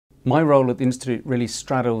My role at the Institute really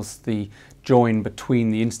straddles the join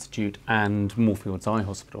between the Institute and Moorfields Eye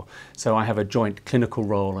Hospital. So I have a joint clinical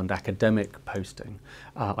role and academic posting.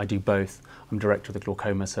 I do both. I'm director of the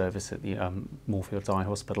Glaucoma service at the Moorfields Eye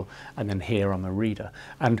Hospital, and then here I'm a reader.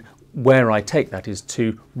 And where I take that is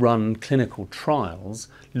to run clinical trials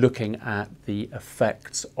looking at the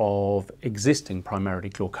effects of existing primarily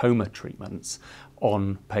glaucoma treatments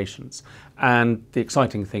on patients. And the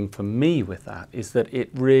exciting thing for me with that is that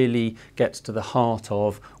it really gets to the heart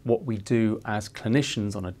of what we do as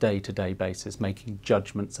clinicians on a day-to-day basis, making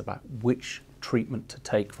judgments about which treatment to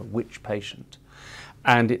take for which patient.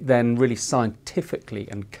 And it then really scientifically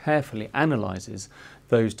and carefully analyses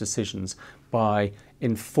those decisions by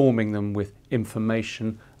informing them with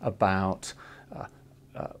information about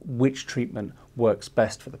which treatment works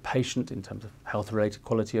best for the patient in terms of health-related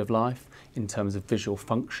quality of life, in terms of visual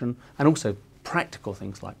function, and also practical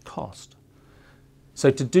things like cost. So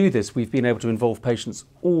to do this, we've been able to involve patients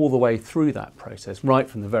all the way through that process. Right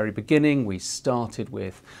from the very beginning, we started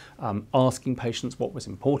with asking patients what was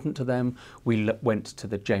important to them. We went to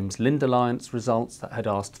the James Lind Alliance results that had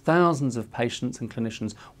asked thousands of patients and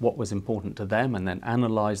clinicians what was important to them, and then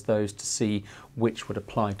analysed those to see which would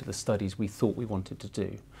apply to the studies we thought we wanted to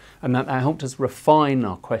do. And that helped us refine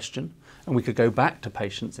our question. And we could go back to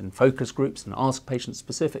patients in focus groups and ask patients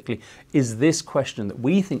specifically, is this question that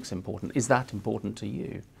we think is important, is that important to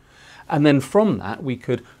you? And then from that, we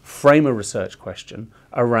could frame a research question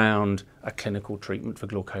around a clinical treatment for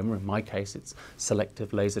glaucoma. In my case, it's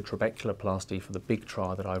selective laser trabeculoplasty for the big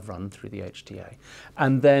trial that I've run through the HTA.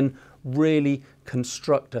 And then really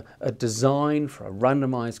construct a design for a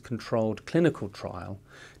randomized controlled clinical trial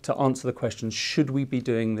to answer the question, should we be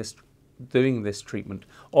doing this treatment,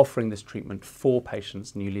 offering this treatment for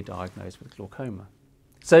patients newly diagnosed with glaucoma.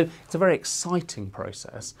 So it's a very exciting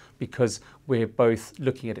process because we're both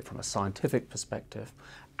looking at it from a scientific perspective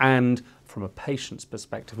and from a patient's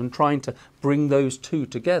perspective and trying to bring those two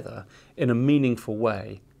together in a meaningful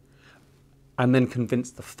way and then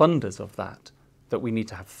convince the funders of that we need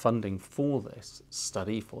to have funding for this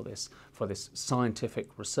study, for this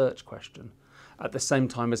scientific research question, at the same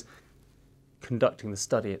time as conducting the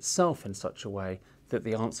study itself in such a way that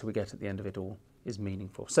the answer we get at the end of it all is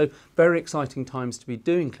meaningful. So very exciting times to be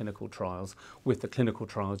doing clinical trials with the clinical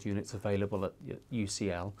trials units available at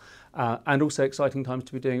UCL, and also exciting times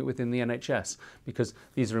to be doing it within the NHS because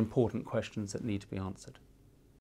these are important questions that need to be answered.